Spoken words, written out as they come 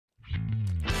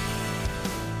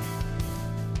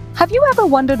Have you ever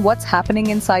wondered what's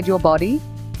happening inside your body?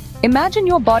 Imagine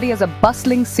your body as a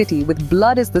bustling city with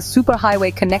blood as the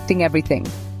superhighway connecting everything.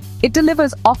 It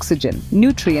delivers oxygen,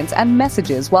 nutrients, and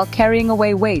messages while carrying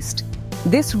away waste.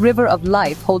 This river of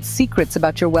life holds secrets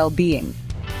about your well-being.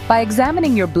 By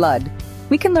examining your blood,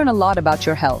 we can learn a lot about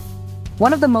your health.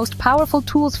 One of the most powerful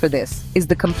tools for this is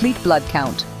the Complete Blood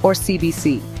Count, or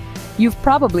CBC. You've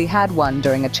probably had one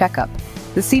during a checkup.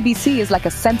 The CBC is like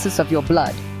a census of your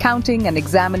blood, counting and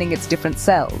examining its different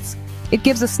cells. It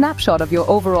gives a snapshot of your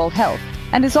overall health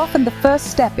and is often the first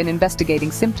step in investigating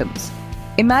symptoms.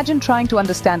 Imagine trying to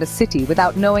understand a city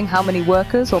without knowing how many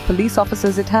workers or police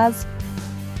officers it has.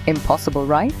 Impossible,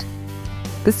 right?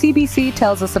 The CBC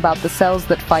tells us about the cells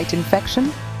that fight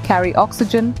infection, carry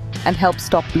oxygen, and help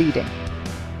stop bleeding.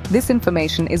 This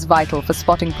information is vital for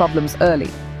spotting problems early,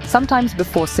 sometimes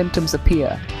before symptoms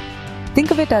appear.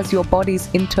 Think of it as your body's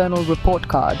internal report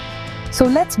card. So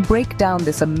let's break down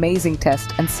this amazing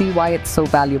test and see why it's so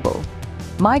valuable.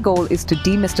 My goal is to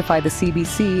demystify the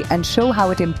CBC and show how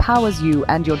it empowers you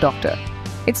and your doctor.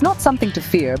 It's not something to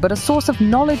fear, but a source of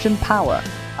knowledge and power.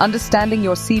 Understanding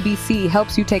your CBC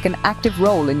helps you take an active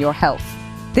role in your health.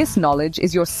 This knowledge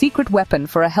is your secret weapon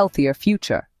for a healthier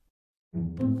future.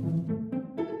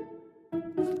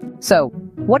 So,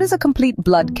 what is a complete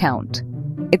blood count?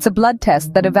 It's a blood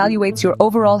test that evaluates your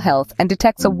overall health and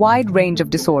detects a wide range of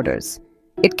disorders.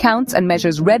 It counts and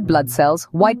measures red blood cells,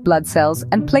 white blood cells,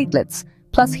 and platelets,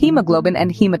 plus hemoglobin and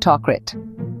hematocrit.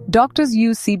 Doctors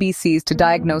use CBCs to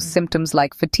diagnose symptoms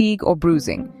like fatigue or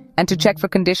bruising, and to check for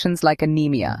conditions like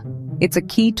anemia. It's a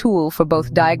key tool for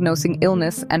both diagnosing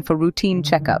illness and for routine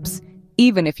checkups,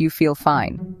 even if you feel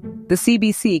fine. The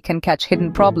CBC can catch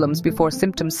hidden problems before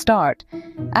symptoms start,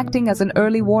 acting as an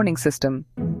early warning system.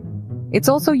 It's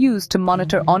also used to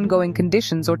monitor ongoing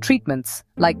conditions or treatments,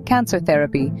 like cancer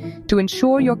therapy, to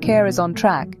ensure your care is on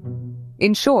track.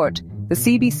 In short, the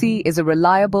CBC is a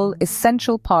reliable,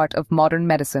 essential part of modern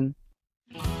medicine.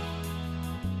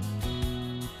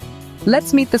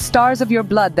 Let's meet the stars of your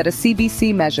blood that a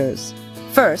CBC measures.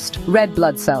 First, red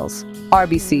blood cells,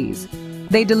 RBCs.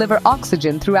 They deliver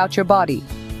oxygen throughout your body.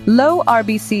 Low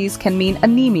RBCs can mean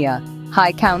anemia.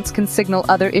 High counts can signal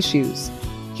other issues.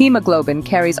 Hemoglobin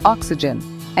carries oxygen,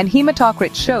 and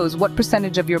hematocrit shows what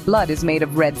percentage of your blood is made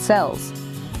of red cells.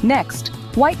 Next,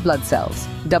 white blood cells,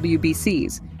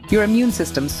 WBCs, your immune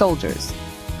system's soldiers.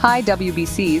 High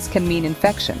WBCs can mean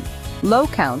infection. Low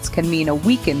counts can mean a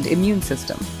weakened immune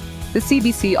system. The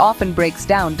CBC often breaks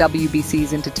down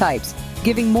WBCs into types,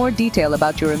 giving more detail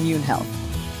about your immune health.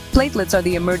 Platelets are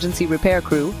the emergency repair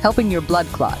crew, helping your blood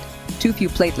clot. Too few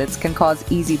platelets can cause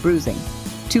easy bruising.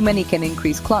 Too many can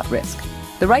increase clot risk.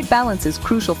 The right balance is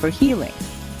crucial for healing.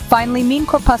 Finally, mean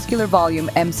corpuscular volume,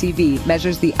 MCV,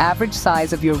 measures the average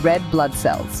size of your red blood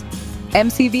cells.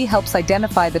 MCV helps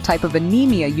identify the type of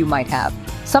anemia you might have.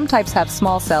 Some types have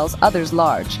small cells, others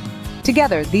large.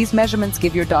 Together, these measurements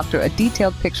give your doctor a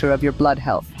detailed picture of your blood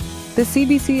health. The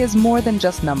CBC is more than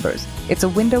just numbers. It's a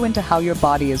window into how your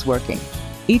body is working.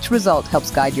 Each result helps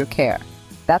guide your care.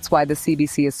 That's why the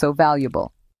CBC is so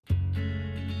valuable.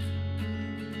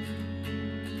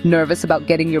 Nervous about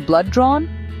getting your blood drawn?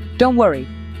 Don't worry.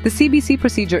 The CBC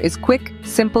procedure is quick,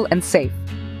 simple, and safe.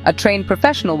 A trained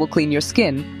professional will clean your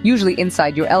skin, usually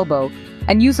inside your elbow,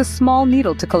 and use a small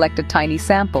needle to collect a tiny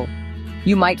sample.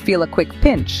 You might feel a quick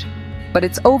pinch, but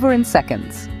it's over in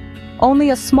seconds.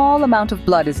 Only a small amount of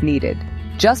blood is needed,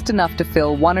 just enough to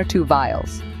fill 1 or 2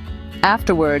 vials.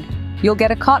 Afterward, you'll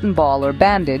get a cotton ball or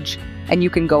bandage, and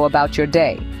you can go about your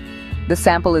day. The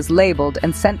sample is labeled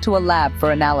and sent to a lab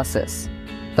for analysis.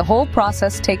 The whole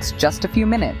process takes just a few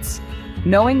minutes.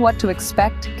 Knowing what to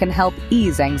expect can help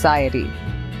ease anxiety.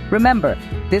 Remember,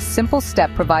 this simple step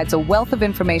provides a wealth of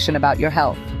information about your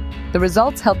health. The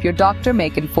results help your doctor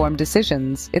make informed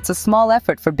decisions. It's a small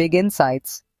effort for big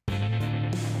insights.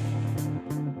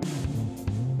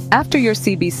 After your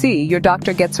CBC, your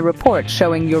doctor gets a report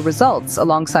showing your results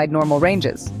alongside normal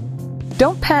ranges.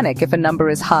 Don't panic if a number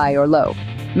is high or low.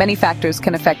 Many factors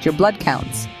can affect your blood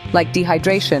counts, like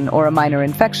dehydration or a minor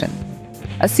infection.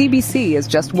 A CBC is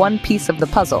just one piece of the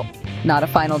puzzle, not a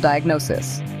final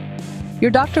diagnosis.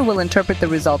 Your doctor will interpret the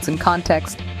results in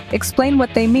context, explain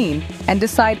what they mean, and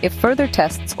decide if further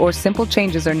tests or simple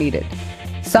changes are needed.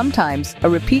 Sometimes, a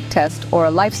repeat test or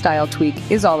a lifestyle tweak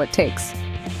is all it takes.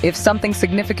 If something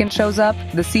significant shows up,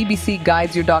 the CBC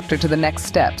guides your doctor to the next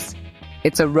steps.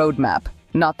 It's a roadmap,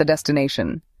 not the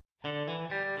destination.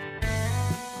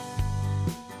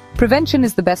 Prevention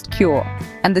is the best cure,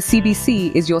 and the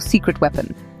CBC is your secret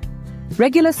weapon.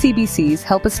 Regular CBCs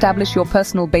help establish your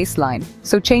personal baseline,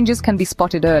 so changes can be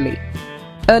spotted early.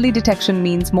 Early detection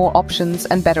means more options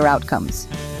and better outcomes.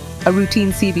 A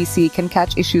routine CBC can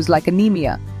catch issues like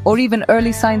anemia or even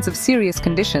early signs of serious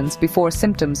conditions before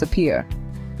symptoms appear.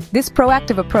 This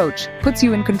proactive approach puts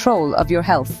you in control of your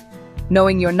health.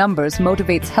 Knowing your numbers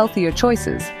motivates healthier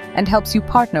choices and helps you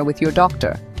partner with your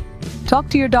doctor. Talk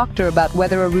to your doctor about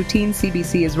whether a routine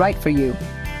CBC is right for you.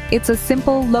 It's a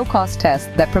simple, low-cost test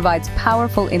that provides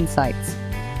powerful insights.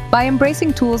 By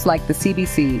embracing tools like the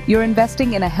CBC, you're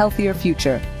investing in a healthier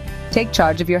future. Take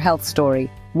charge of your health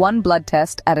story, one blood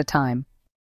test at a time.